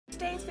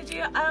today's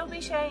video I will be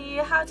showing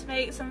you how to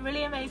make some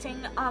really amazing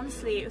arm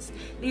sleeves.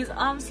 These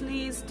arm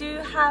sleeves do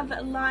have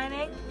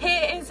lining.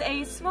 Here is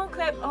a small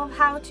clip of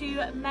how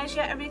to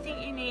measure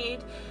everything you need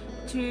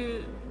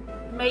to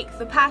make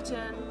the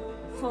pattern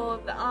for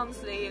the arm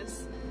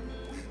sleeves.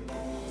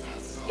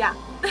 Yeah.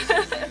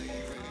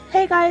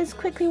 Hey guys,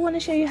 quickly want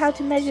to show you how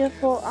to measure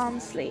for arm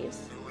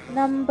sleeves.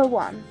 Number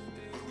 1,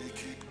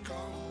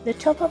 the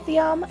top of the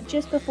arm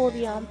just before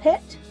the armpit.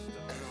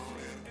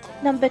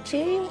 Number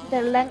 2, the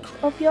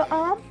length of your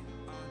arm.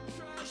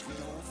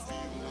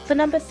 For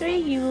number 3,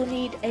 you will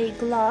need a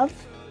glove,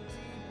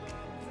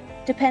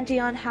 depending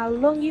on how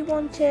long you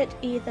want it,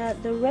 either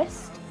the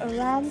wrist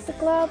around the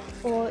glove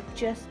or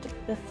just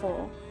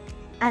before.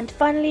 And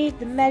finally,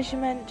 the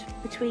measurement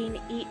between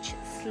each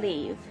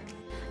sleeve.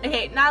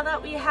 Okay, now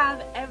that we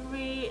have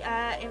every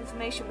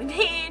information we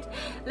need,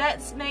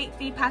 let's make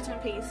the pattern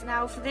piece.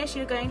 Now for this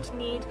you're going to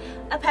need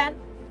a pen,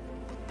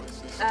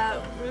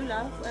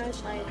 ruler,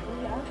 where's my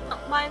ruler?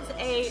 Mine's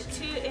a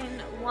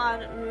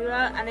 2-in-1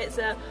 ruler and it's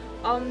a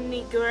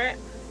omni grip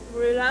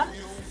ruler.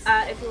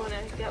 If you want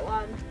to get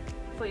one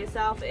for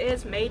yourself, it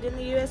is made in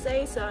the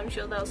USA, so I'm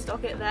sure they'll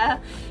stock it there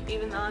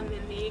even though I'm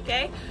in the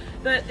UK.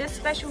 But this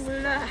special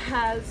ruler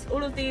has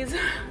all of these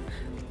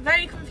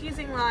very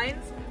confusing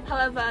lines.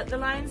 However, the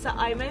lines that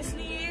I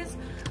mostly use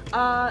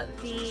are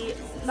the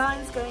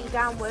lines going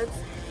downwards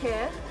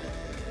here,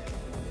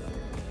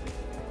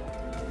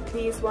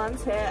 these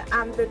ones here,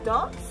 and the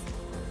dots,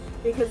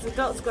 because the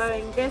dots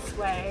going this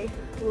way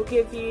will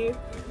give you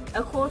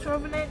 1/4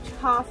 of an inch,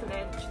 1/2 an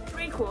inch,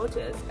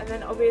 3/4, and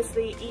then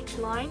obviously each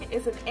line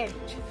is an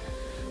inch.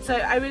 So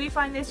I really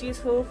find this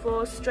useful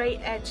for straight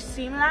edge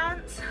seam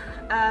allowance,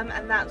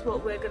 and that's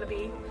what we're going to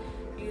be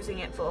using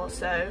it for.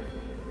 So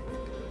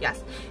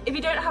yes, if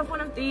you don't have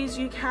one of these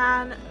you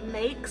can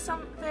make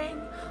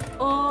something,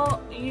 or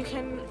you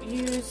can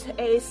use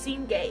a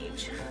seam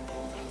gauge.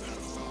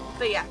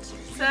 But yeah,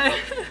 so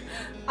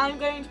I'm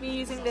going to be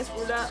using this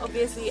ruler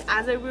obviously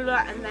as a ruler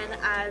and then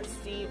as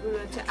the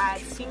ruler to add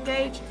seam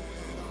gauge.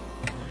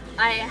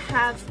 I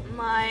have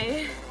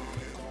my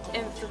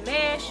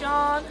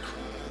information.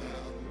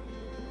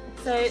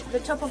 So the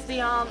top of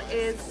the arm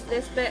is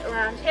this bit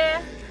around here.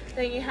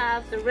 Then you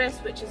have the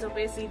wrist, which is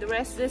obviously the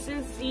wrist. This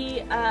is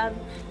the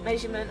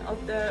measurement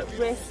of the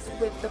wrist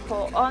with the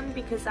paw on,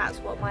 because that's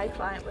what my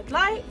client would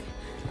like.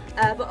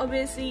 But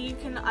obviously you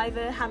can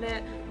either have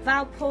it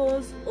valve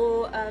paws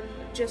or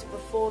just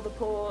before the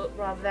paw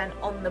rather than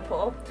on the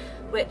paw,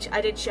 which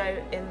I did show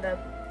in the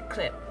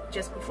clip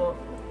just before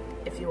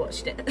if you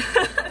watched it.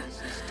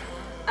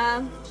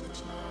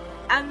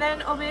 And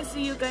then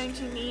obviously you're going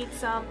to need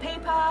some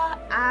paper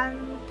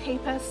and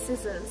paper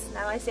scissors.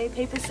 Now I say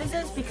paper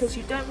scissors because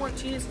you don't want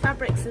to use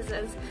fabric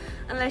scissors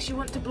unless you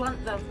want to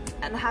blunt them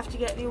and have to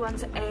get new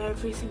ones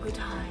every single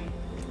time.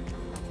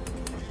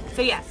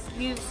 So yes,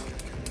 use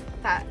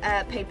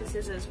that paper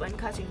scissors when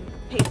cutting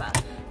paper.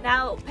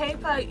 Now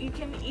paper, you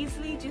can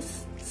easily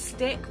just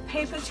stick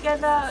paper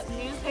together,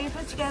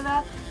 newspaper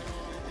together,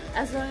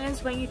 as long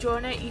as when you draw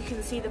on it you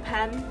can see the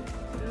pen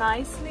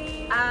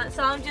nicely.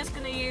 So I'm just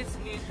going to use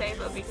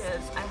newspaper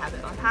because I have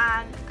it on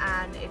hand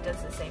and it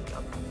does the same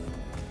job.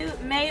 You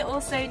may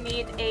also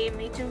need a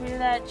meter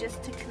ruler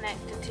just to connect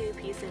the two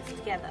pieces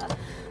together.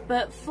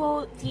 But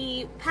for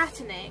the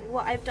patterning,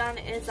 what I've done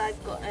is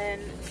I've gotten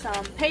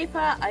some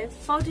paper, I've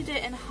folded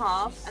it in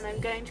half, and I'm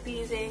going to be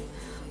using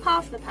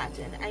half the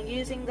pattern and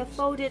using the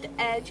folded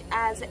edge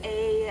as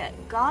a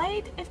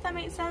guide, if that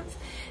makes sense.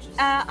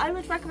 I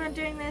would recommend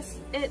doing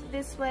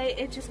this way,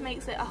 it just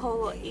makes it a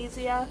whole lot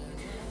easier.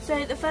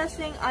 So the first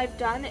thing I've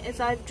done is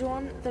I've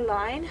drawn the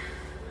line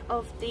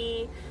of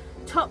the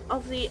top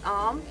of the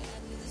arm.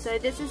 So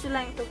this is the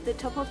length of the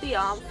top of the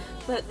arm,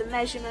 but the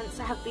measurements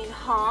have been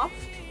halved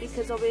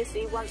because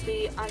obviously once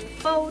we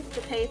unfold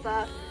the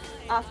paper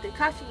after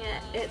cutting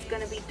it, it's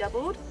going to be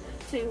doubled.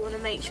 So you want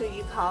to make sure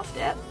you've halved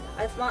it.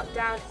 I've marked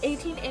down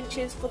 18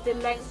 inches for the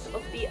length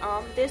of the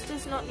arm. This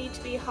does not need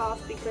to be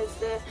halved because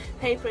the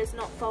paper is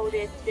not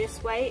folded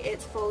this way,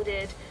 it's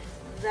folded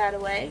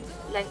that way,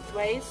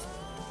 lengthways.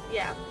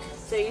 Yeah,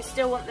 so you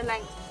still want the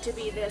length to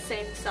be the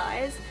same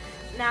size.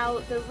 Now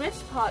the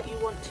wrist part you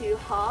want to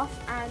half,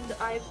 and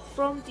I've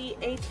from the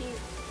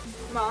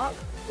 18th mark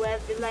where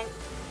the length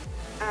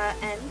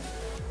ends,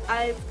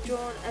 I've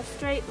drawn a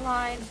straight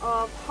line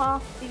of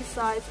half the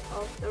size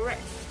of the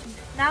wrist.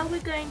 Now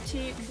we're going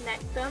to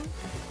connect them.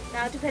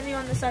 Now depending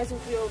on the size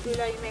of your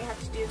ruler you may have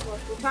to do this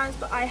multiple times,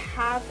 but I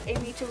have a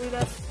meter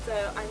ruler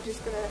so I'm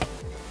just going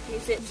to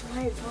use it to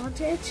my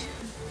advantage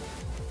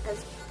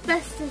as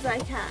best as I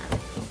can.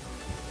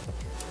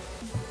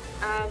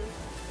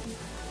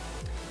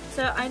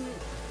 So I'm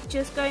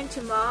just going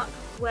to mark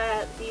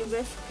where the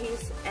wrist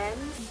piece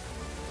ends,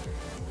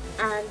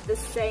 and the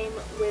same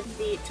with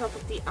the top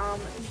of the arm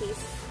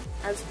piece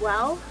as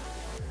well.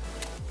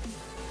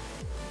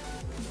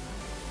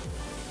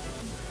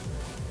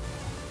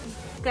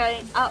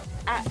 Going up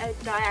at a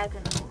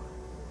diagonal.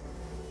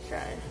 So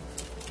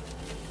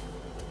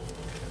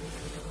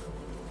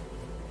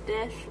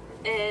this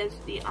is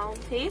the arm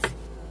piece.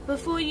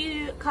 Before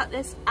you cut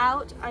this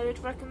out, I would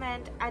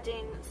recommend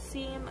adding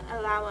seam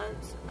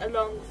allowance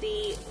along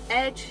the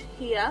edge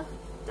here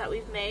that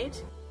we've made.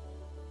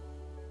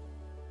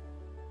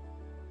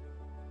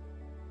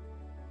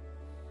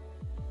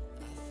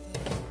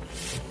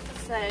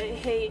 So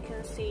here you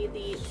can see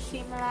the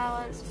seam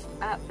allowance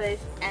at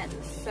both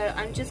ends. So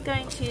I'm just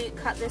going to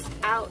cut this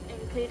out,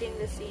 including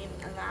the seam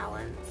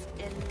allowance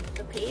in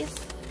the piece.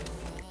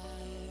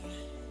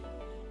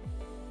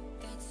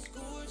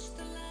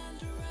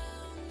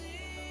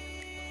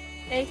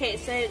 Okay,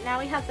 so now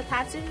we have the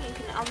pattern. You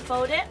can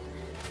unfold it.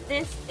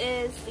 This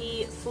is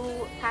the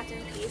full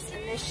pattern piece,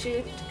 and this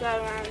should go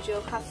around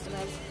your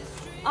customer's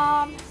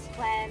arm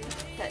when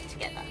put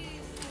together.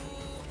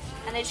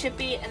 And it should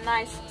be a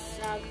nice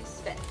snug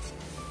fit.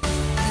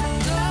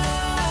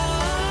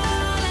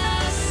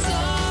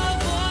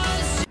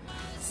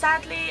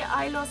 Sadly,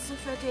 I lost the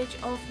footage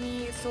of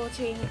me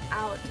sorting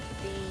out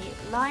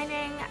the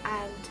lining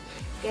and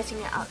getting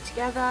it out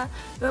together,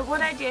 but what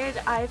I did,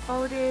 I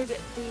folded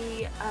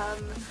the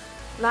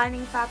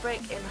lining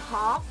fabric in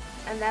half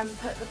and then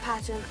put the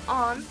pattern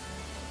on,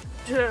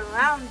 drew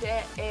around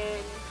it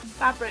in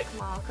fabric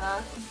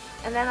marker,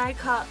 and then I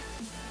cut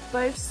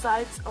both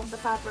sides of the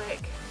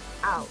fabric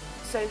out.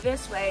 So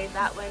this way,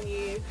 that when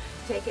you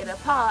take it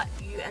apart,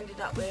 you ended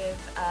up with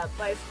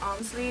both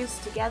arm sleeves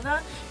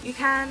together. You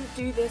can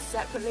do this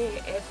separately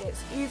if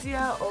it's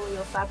easier or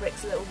your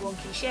fabric's a little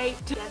wonky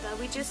shaped. Together,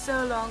 we just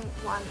sew along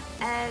one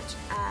edge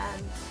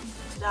and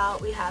ta-da,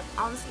 we have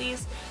arm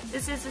sleeves.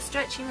 This is a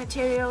stretchy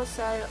material,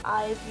 so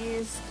I've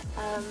used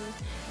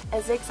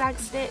a zigzag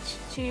stitch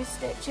to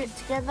stitch it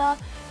together,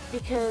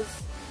 because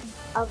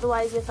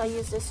otherwise if I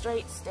used a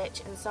straight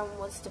stitch and someone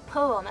was to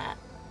pull on it,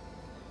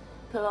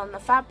 pull on the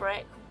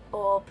fabric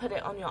or put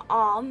it on your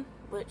arm,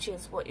 which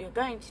is what you're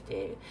going to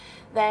do,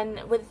 then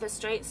with the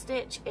straight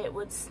stitch it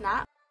would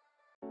snap.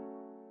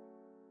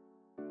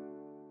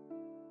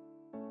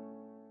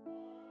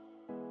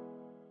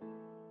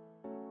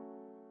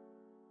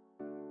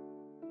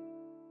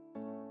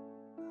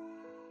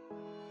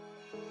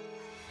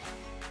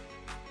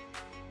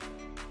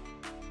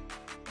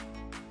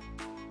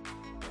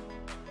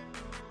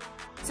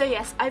 So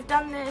yes, I've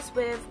done this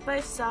with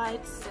both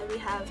sides, so we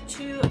have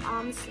two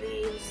arm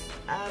sleeves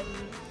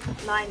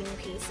lining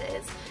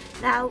pieces.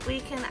 Now we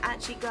can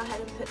actually go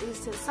ahead and put these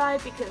to the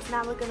side, because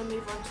now we're going to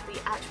move on to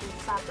the actual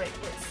fabric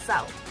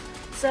itself.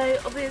 So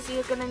obviously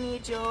you're going to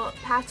need your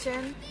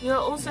pattern. You're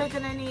also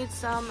going to need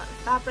some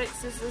fabric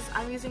scissors.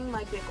 I'm using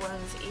my big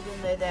ones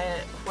even though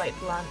they're quite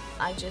blunt.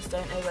 I just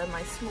don't know where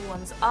my small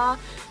ones are.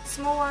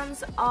 Small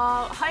ones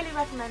are highly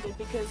recommended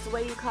because the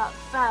way you cut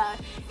fur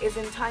is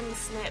in tiny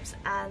snips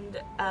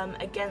and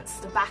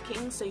against the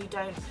backing, so you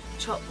don't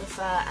chop the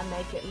fur and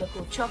make it look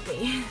all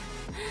choppy.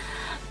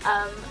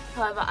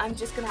 However, I'm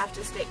just going to have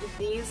to stick with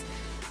these.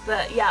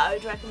 But yeah, I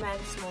would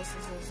recommend small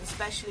scissors,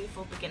 especially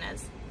for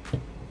beginners.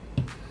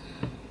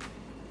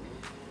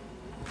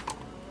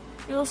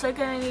 You're also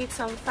going to need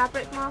some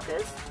fabric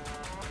markers.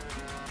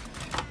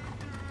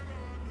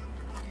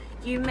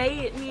 You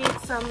may need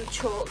some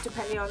chalk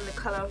depending on the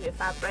colour of your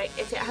fabric.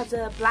 If it has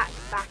a black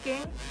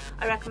backing,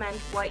 I recommend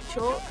white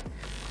chalk.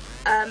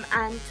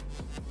 And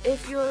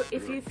if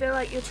you feel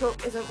like your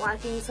chalk isn't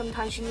working,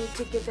 sometimes you need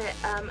to give it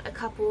a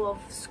couple of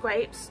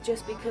scrapes,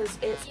 just because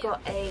it's got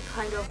a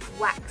kind of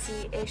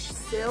waxy-ish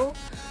seal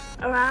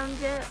around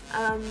it.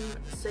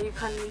 So you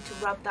kind of need to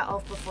rub that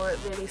off before it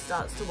really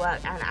starts to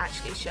work and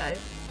actually show.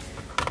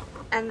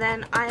 And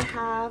then I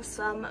have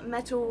some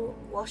metal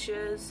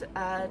washers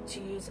to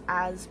use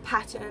as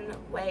pattern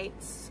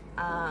weights.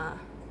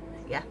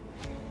 Yeah,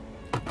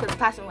 because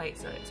pattern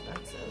weights are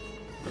expensive.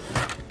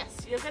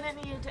 Yes, you're going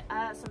to need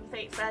some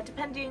fake fur,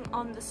 depending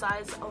on the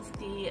size of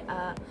the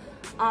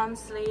arm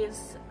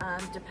sleeves,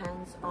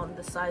 depends on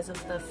the size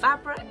of the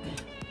fabric.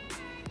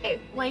 Okay,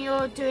 when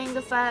you're doing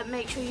the fur,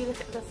 make sure you look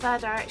at the fur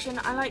direction.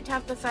 I like to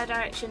have the fur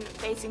direction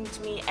facing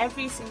to me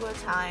every single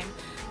time.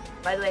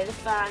 By the way, the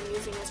fur I'm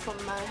using is from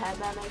Mohair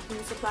Bear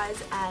Making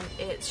Supplies, and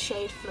it's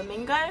shade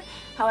Flamingo.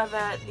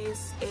 However,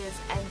 this is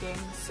ending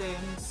soon,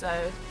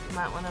 so you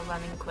might want to run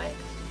in quick.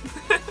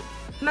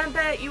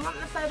 Remember, you want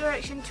the fur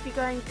direction to be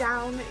going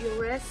down your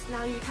wrist.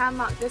 Now you can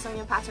mark this on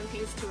your pattern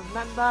piece to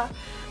remember,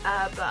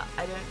 but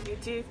I don't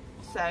need to,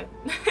 so.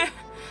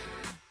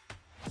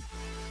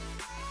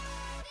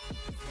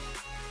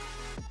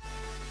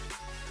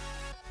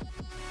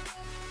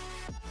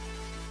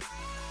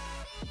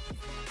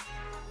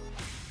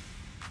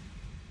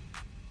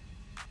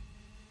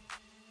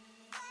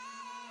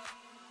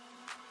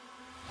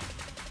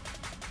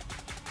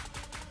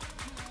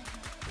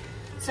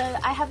 So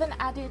I haven't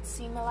added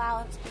seam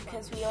allowance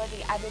because we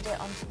already added it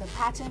onto the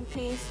pattern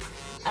piece,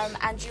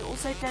 and you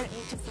also don't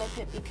need to flip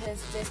it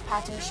because this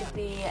pattern should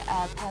be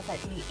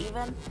perfectly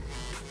even.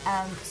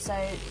 So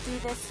do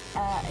this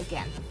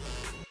again.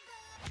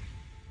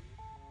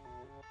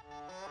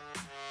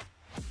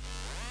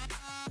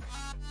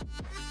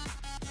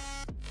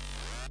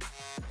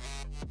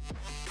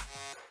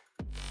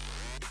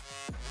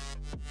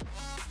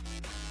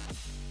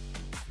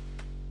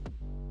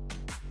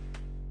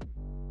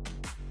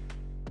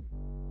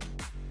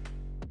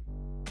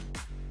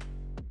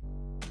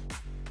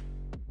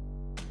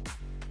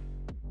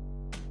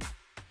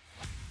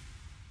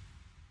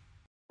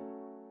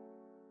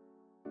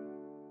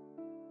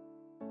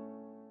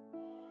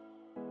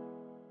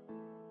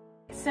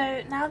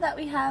 So now that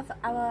we have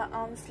our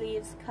arm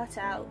sleeves cut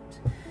out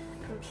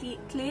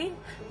completely,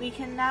 we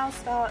can now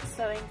start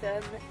sewing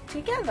them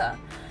together.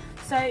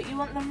 So you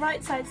want them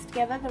right sides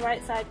together. The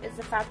right side is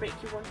the fabric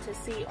you want to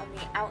see on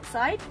the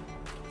outside,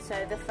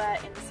 so the fur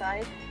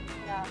inside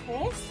in our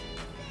case,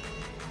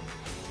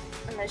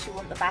 unless you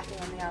want the backing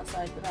on the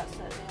outside, but that's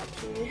certainly up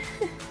to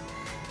you.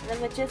 And then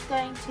we're just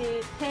going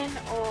to pin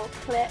or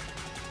clip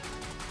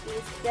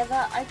these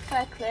together. I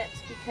prefer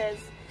clips because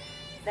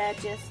they're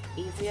just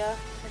easier,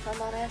 if I'm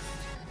honest.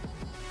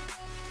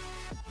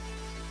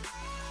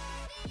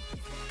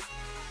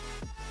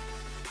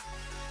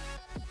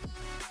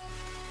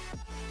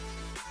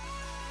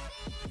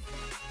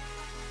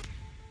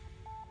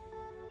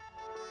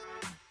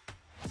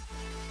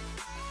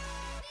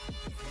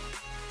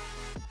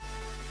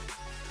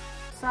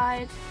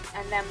 Side,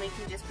 and then we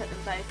can just put them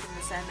both in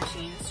the sewing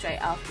machine straight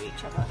after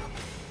each other.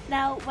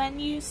 Now when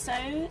you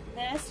sew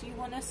this, you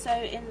want to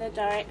sew in the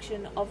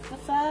direction of the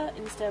fur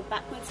instead of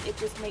backwards. It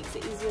just makes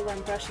it easier when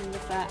brushing the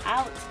fur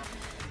out,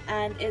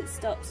 and it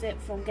stops it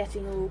from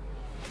getting all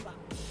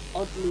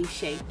oddly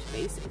shaped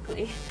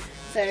basically.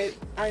 So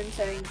I'm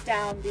sewing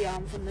down the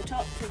arm from the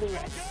top to the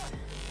wrist.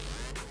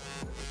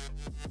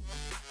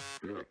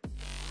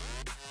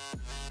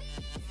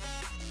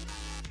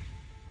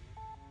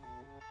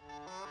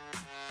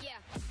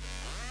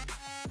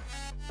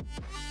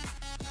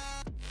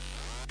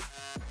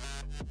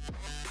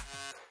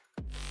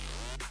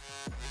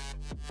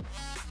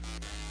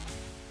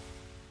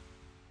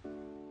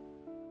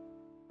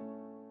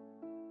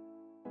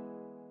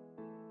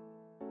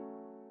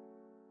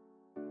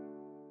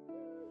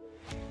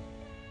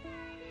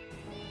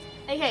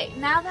 Okay,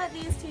 now that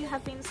these two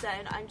have been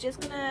sewn, I'm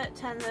just going to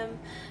turn them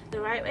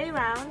the right way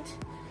around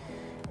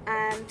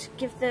and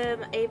give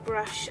them a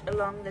brush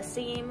along the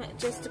seam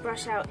just to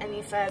brush out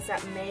any furs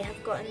that may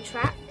have gotten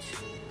trapped.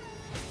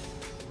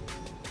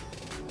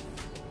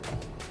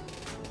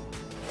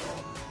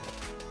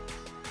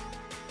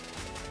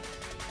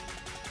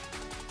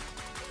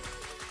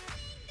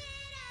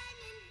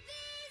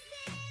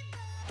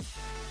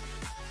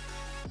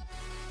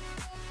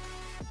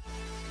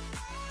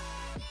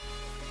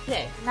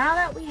 Okay, now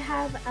that we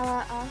have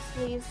our arm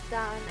sleeves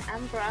done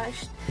and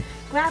brushed,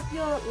 grab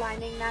your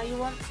lining. Now you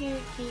want to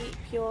keep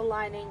your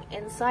lining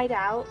inside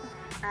out,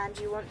 and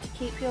you want to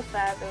keep your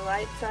fur the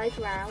right side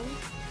round.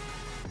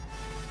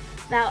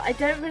 Now I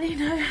don't really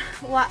know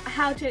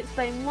how to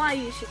explain why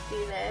you should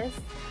do this,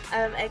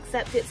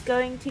 except it's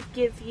going to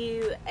give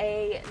you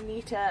a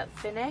neater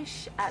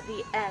finish at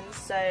the end,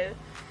 so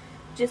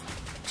just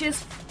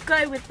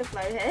go with the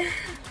flow here.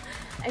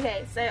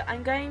 Okay, so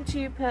I'm going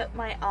to put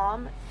my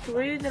arm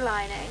through the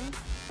lining.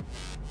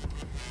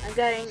 I'm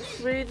going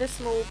through the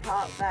small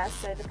part first,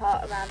 so the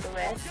part around the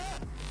wrist,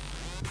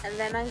 and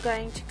then I'm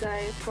going to go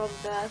from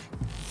the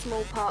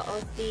small part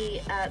of the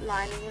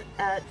lining,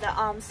 the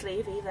arm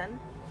sleeve even.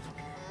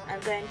 I'm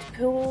going to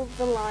pull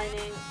the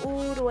lining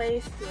all the way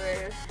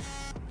through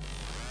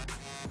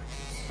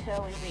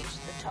till we reach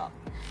the top.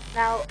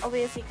 Now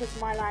obviously,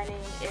 because my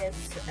lining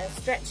is a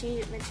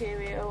stretchy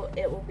material,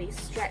 it will be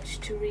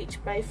stretched to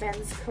reach both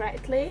ends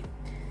correctly.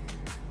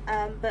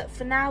 But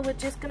for now we're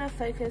just going to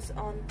focus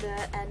on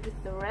the end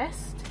of the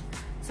wrist.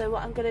 So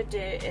what I'm going to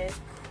do is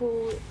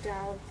pull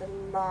down the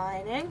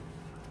lining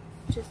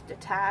just a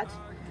tad.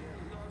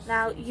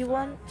 Now you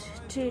want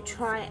to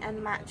try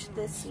and match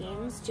the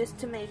seams just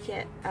to make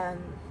it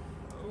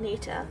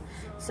neater.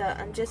 So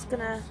I'm just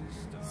going to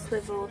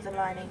swivel the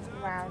lining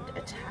around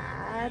a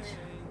tad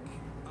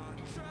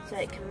so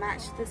it can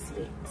match the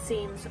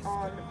seams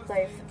on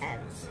both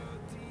ends.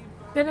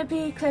 I'm going to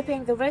be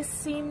clipping the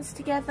wrist seams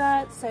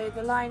together, so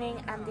the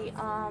lining and the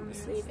arm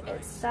sleeve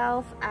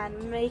itself,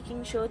 and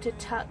making sure to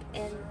tuck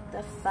in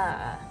the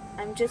fur.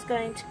 I'm just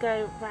going to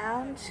go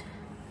round,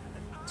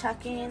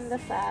 tucking in the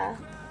fur.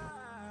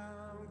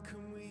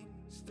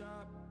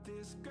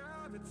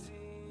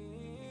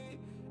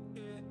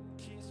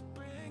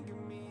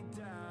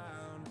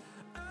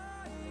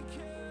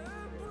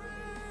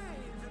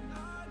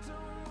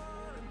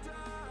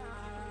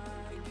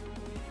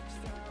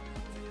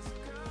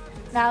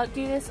 Now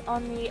do this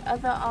on the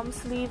other arm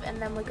sleeve,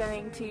 and then we're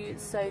going to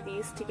sew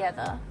these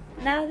together.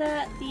 Now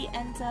that the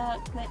ends are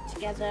clipped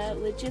together,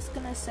 we're just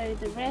going to sew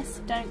the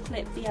wrist. Don't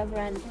clip the other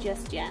end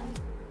just yet.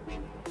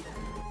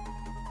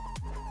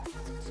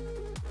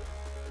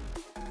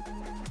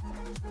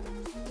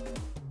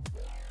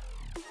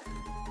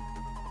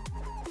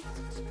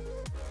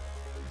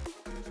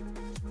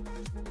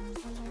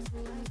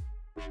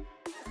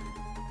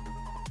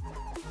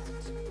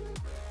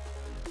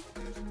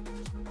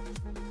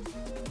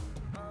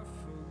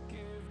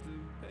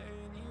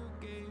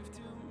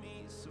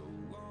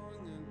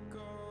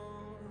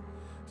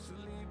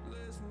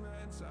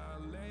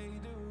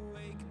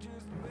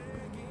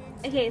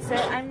 Okay, so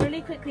I'm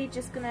really quickly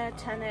just going to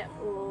turn it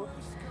all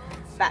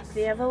back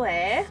the other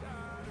way,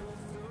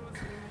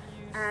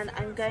 and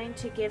I'm going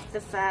to give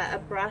the fur a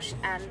brush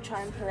and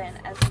try and pull in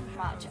as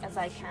much as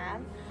I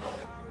can.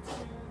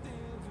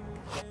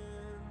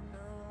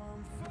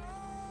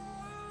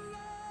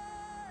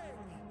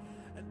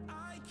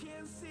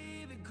 can't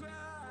see the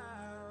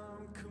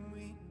ground. Can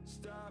we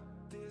stop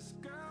this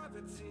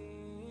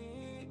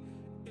gravity?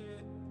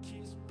 It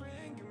keeps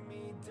bringing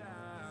me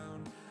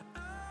down.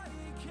 I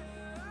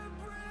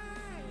can't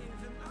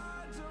breathe and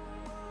I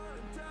don't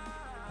wanna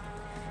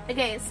die.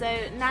 Okay, so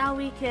now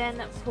we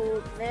can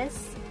pull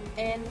this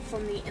in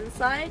from the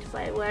inside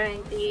by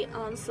wearing the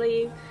arm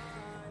sleeve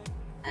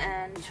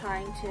and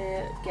trying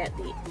to get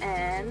the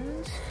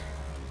end,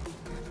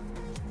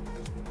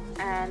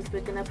 and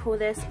we're going to pull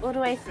this all the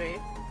way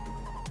through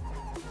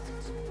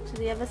to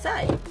the other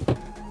side.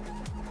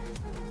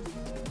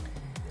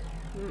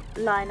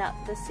 Line up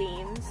the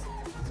seams,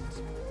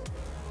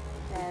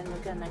 then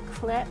we're going to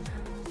clip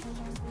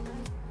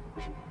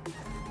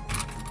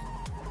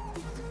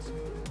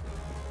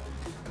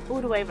all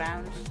the way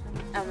around,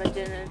 and we're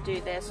going to do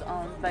this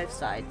on both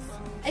sides.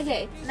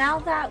 Okay, now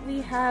that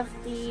we have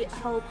the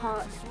whole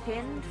part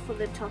pinned for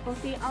the top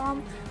of the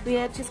arm, we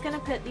are just going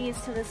to put these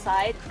to the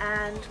side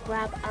and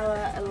grab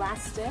our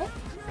elastic.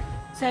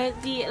 So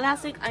the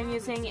elastic I'm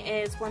using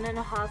is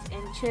 1.5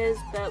 inches,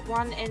 but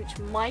 1 inch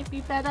might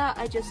be better.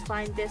 I just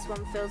find this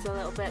one feels a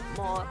little bit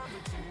more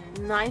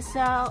nicer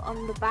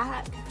on the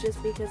back,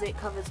 just because it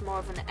covers more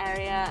of an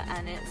area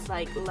and it's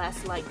like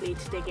less likely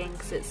to dig in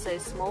because it's so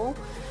small.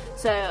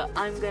 So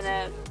I'm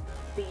gonna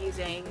be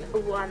using a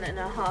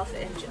 1.5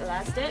 inch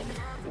elastic.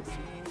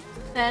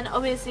 Then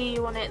obviously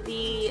you want it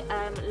the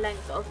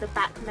length of the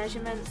back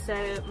measurement,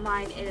 so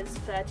mine is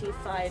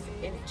 35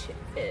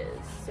 inches.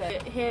 So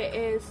here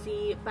is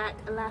the back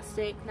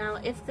elastic. Now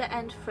if the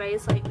end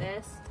frays like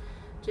this,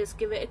 just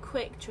give it a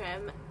quick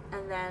trim,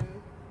 and then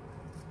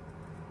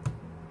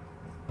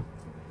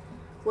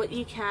what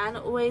you can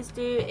always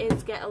do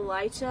is get a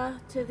lighter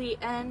to the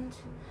end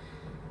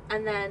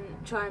and then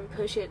try and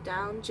push it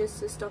down just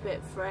to stop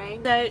it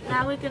fraying. So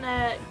now we're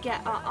gonna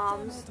get our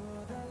arms,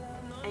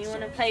 and you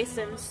want to place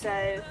them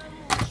so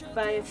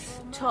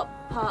both top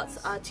parts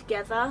are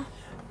together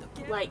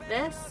like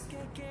this.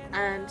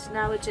 And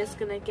now we're just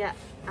gonna get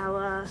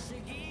our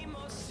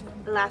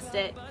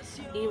elastic.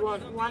 You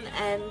want one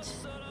end,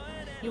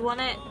 you want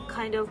it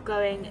kind of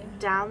going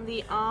down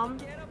the arm.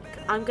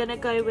 I'm gonna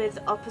go with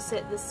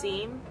opposite the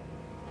seam.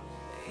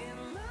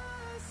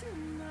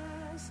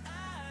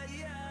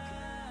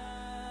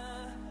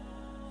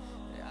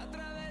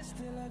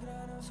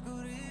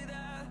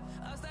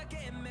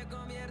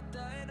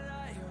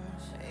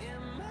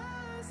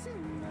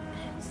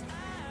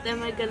 Then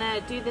we're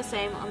gonna do the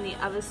same on the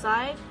other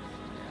side.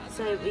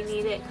 So we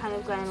need it kind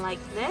of going like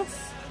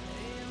this.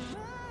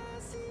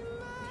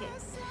 Okay.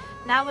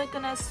 Now we're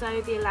gonna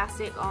sew the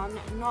elastic on,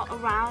 not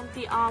around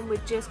the arm, we're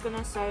just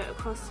gonna sew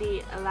across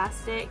the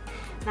elastic.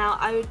 Now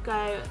I would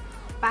go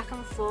back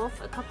and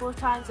forth a couple of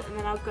times, and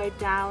then I'll go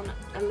down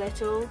a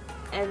little,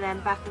 and then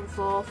back and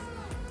forth,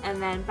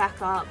 and then back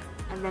up,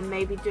 and then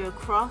maybe do a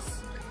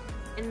cross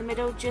in the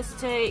middle just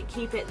to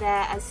keep it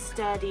there as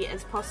sturdy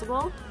as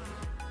possible.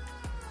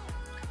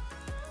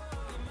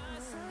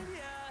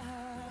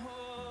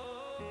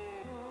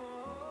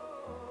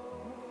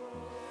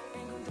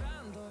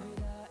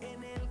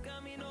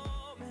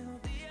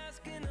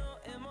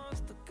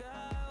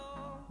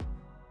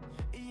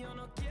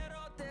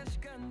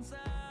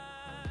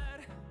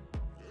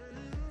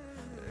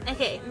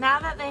 Okay, now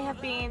that they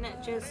have been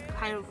just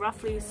kind of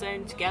roughly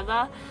sewn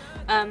together,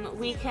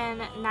 we can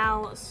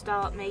now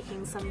start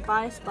making some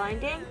bias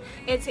binding.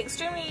 It's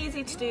extremely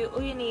easy to do.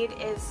 All you need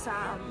is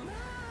some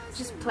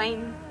just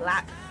plain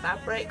black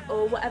fabric,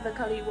 or whatever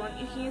colour you want.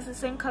 You can use the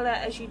same colour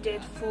as you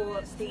did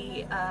for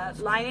the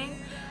lining.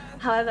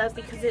 However,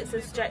 because it's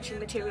a stretchy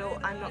material,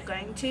 I'm not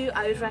going to.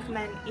 I would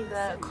recommend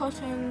either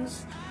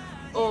cottons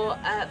or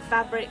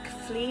fabric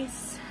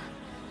fleece,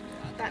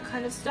 that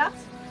kind of stuff.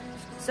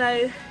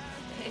 So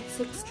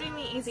it's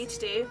extremely easy to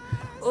do.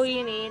 All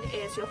you need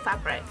is your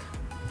fabric,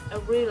 a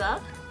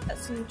ruler,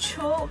 some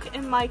chalk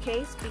in my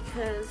case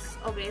because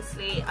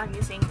obviously I'm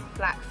using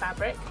black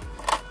fabric,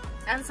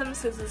 and some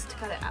scissors to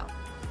cut it out.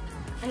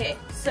 Okay,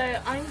 so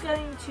I'm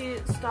going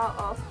to start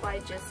off by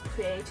just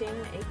creating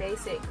a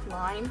basic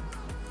line.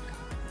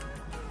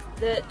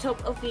 The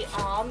top of the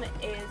arm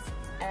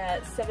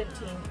is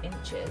 17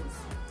 inches,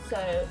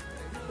 so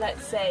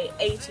let's say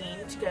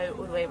 18 to go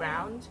all the way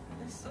around,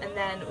 and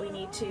then we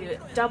need to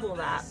double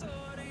that.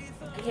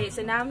 Okay,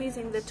 so now I'm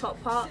using the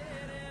top part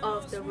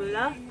of the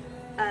ruler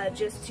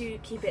just to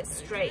keep it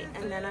straight,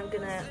 and then I'm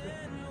gonna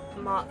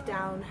mark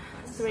down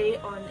 3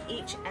 on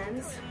each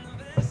end.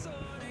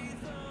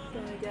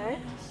 There we go.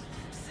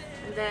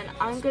 And then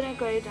I'm gonna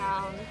go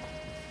down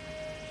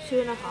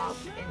 2.5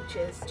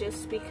 inches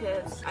just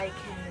because I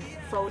can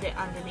fold it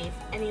underneath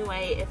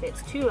anyway if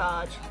it's too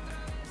large,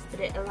 but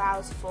it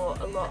allows for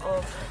a lot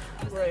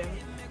of room.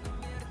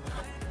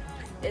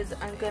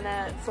 I'm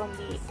gonna, from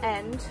the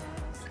end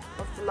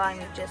of the line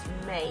we've just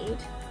made,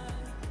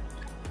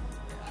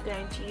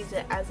 going to use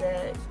it as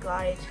a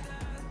guide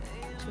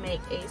to make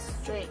a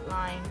straight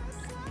line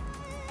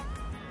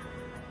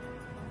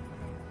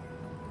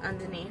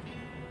underneath.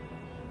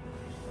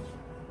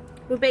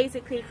 We're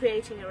basically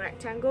creating a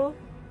rectangle.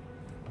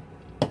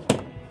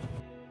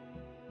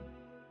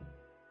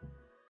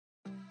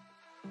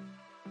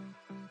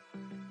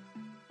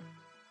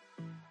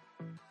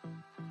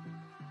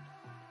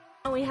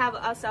 We have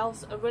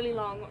ourselves a really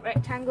long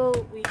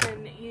rectangle. We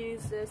can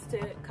use this to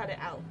cut it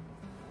out.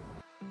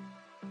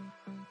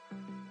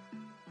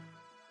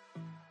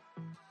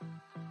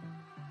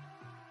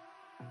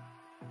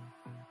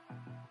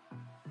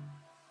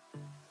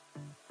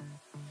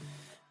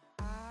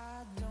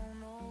 I don't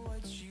know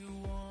what you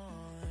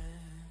want.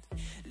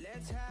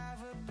 Let's have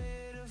a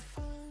bit of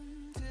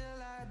fun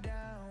till I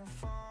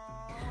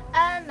downfall.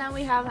 And now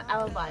we have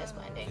our bias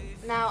binding.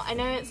 Now I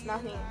know it's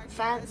nothing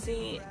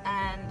fancy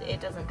and it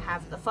doesn't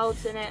have the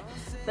folds in it,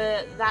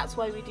 but that's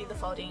why we do the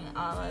folding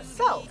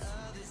ourselves.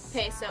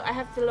 Okay, so I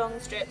have the long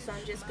strip, so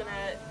I'm just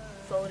gonna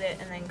fold it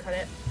and then cut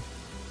it.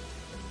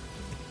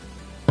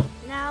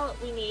 Now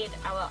we need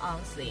our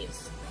arm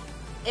sleeves.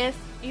 If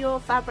your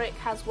fabric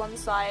has one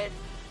side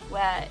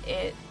where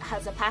it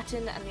has a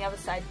pattern and the other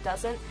side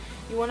doesn't,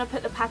 you want to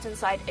put the pattern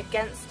side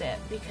against it,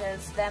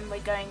 because then we're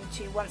going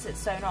to, once it's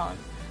sewn on,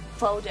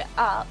 fold it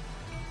up,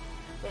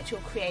 which will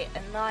create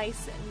a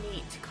nice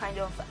neat kind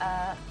of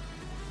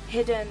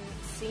hidden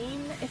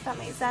seam, if that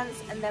makes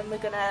sense, and then we're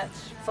gonna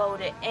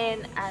fold it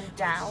in and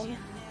down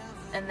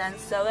and then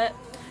sew it,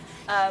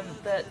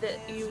 but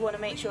you want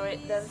to make sure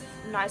the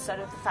nice side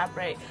of the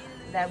fabric,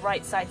 they're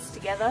right sides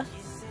together,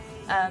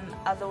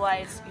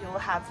 otherwise you'll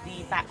have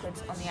the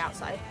backwards on the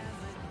outside.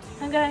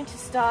 I'm going to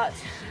start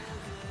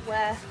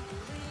where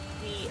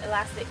the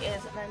elastic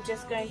is, and I'm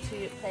just going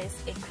to place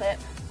a clip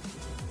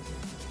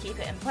to keep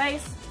it in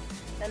place.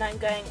 Then I'm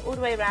going all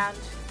the way around,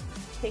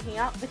 picking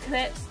up the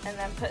clips and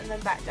then putting them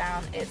back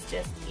down. It's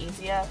just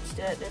easier to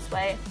do it this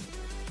way.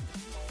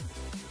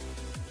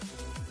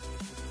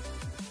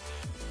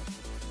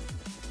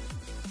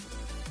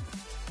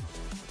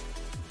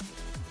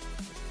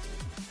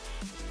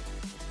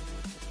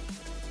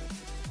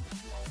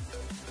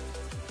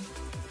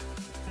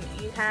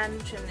 You can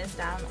trim this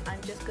down.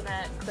 I'm just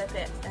gonna clip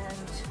it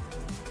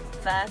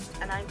first,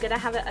 and I'm gonna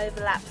have it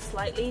overlap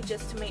slightly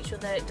just to make sure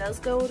that it does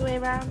go all the way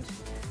around,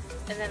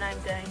 and then I'm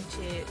going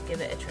to give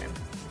it a trim.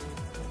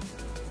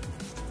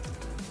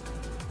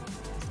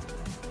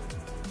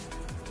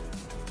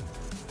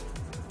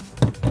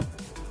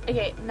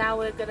 Okay, now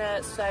we're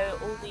gonna sew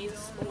all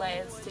these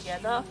layers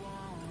together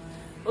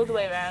all the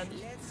way around,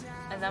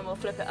 and then we'll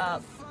flip it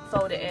up,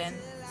 fold it in,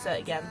 sew it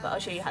again, but I'll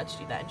show you how to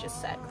do that in just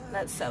a sec.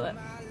 Let's sew it.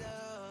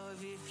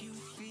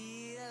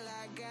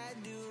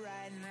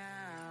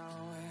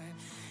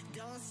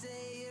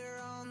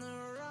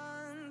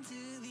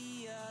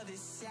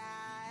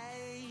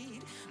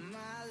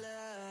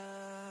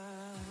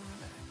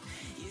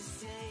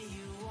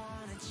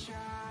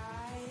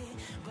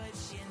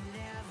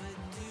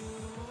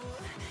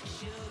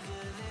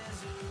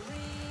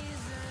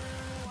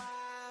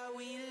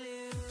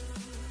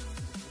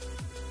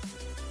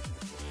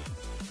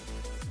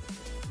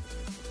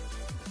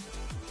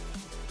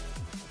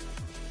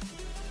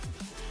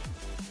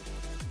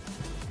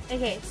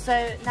 Okay,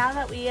 so now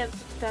that we have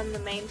done the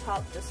main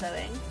part of the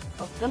sewing,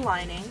 of the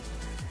lining,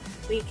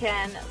 we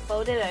can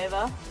fold it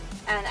over,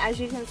 and as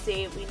you can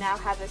see we now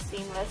have a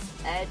seamless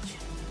edge,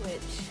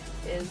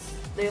 which is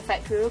the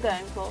effect we were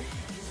going for.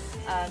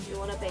 You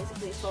want to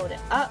basically fold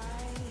it up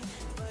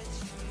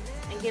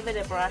and give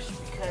it a brush,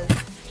 because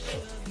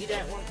you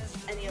don't want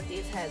any of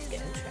these hairs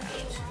getting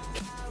trapped.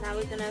 Now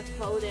we're going to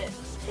fold it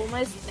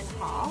almost in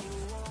half.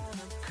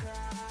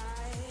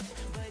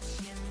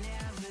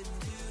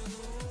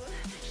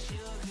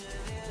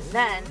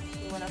 Then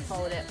you want to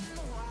fold it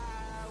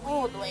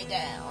all the way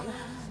down,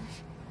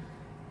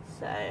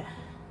 so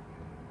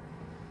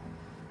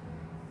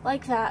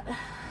like that.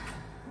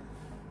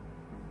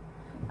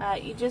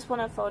 You just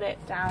want to fold it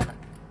down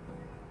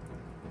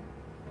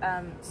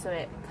so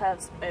it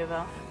curves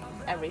over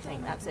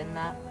everything that's in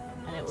there,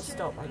 and it will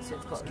stop once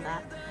it's gotten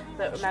there.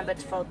 But remember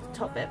to fold the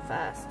top bit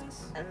first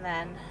and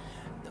then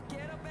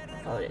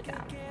fold it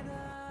down.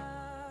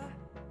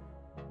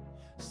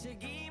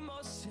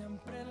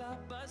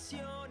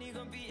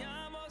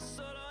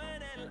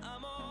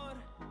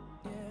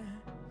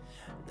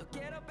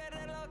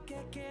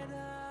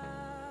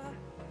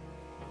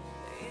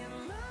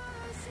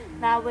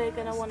 Now we're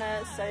going to want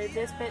to sew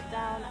this bit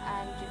down,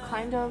 and you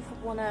kind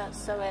of want to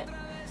sew it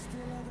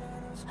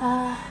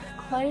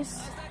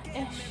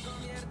close-ish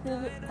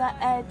to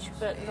the edge,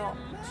 but not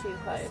too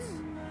close.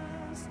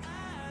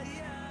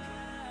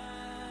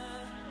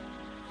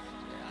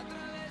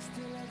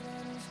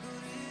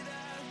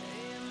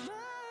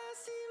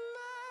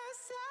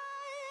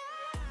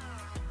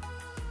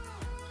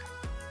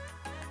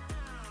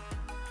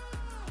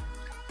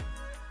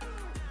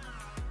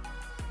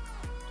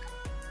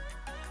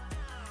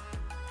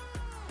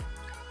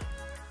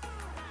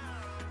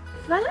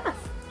 Voila!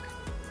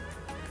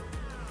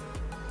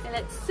 It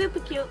looks super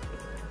cute.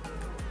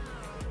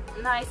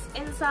 Nice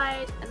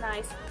inside, a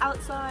nice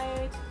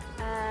outside,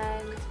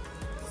 and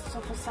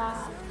super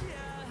soft.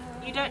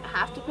 You don't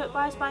have to put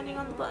bias binding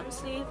on the bottom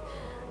sleeve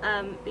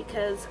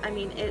because I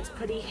mean it's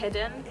pretty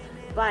hidden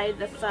by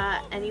the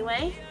fur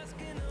anyway,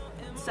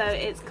 so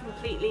it's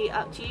completely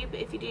up to you,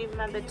 but if you do,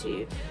 remember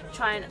to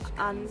try and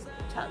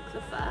untuck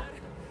the fur.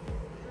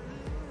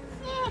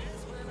 Yeah.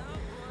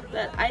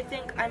 but I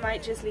think I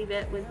might just leave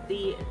it with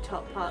the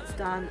top parts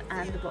done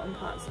and the bottom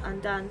parts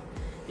undone,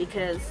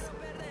 because,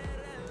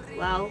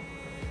 well,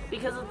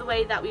 because of the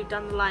way that we've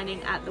done the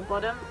lining at the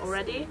bottom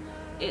already,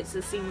 it's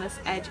a seamless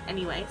edge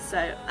anyway,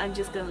 so I'm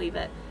just going to leave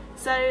it.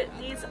 So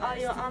these are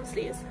your arm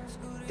sleeves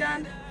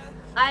done.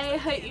 I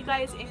hope you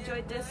guys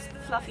enjoyed this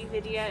fluffy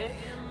video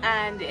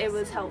and it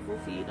was helpful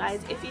for you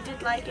guys. If you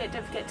did like it,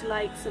 don't forget to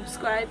like,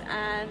 subscribe,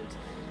 and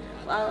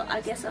well, I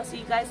guess I'll see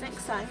you guys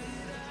next time.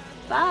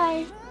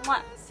 Bye!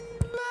 Mwah.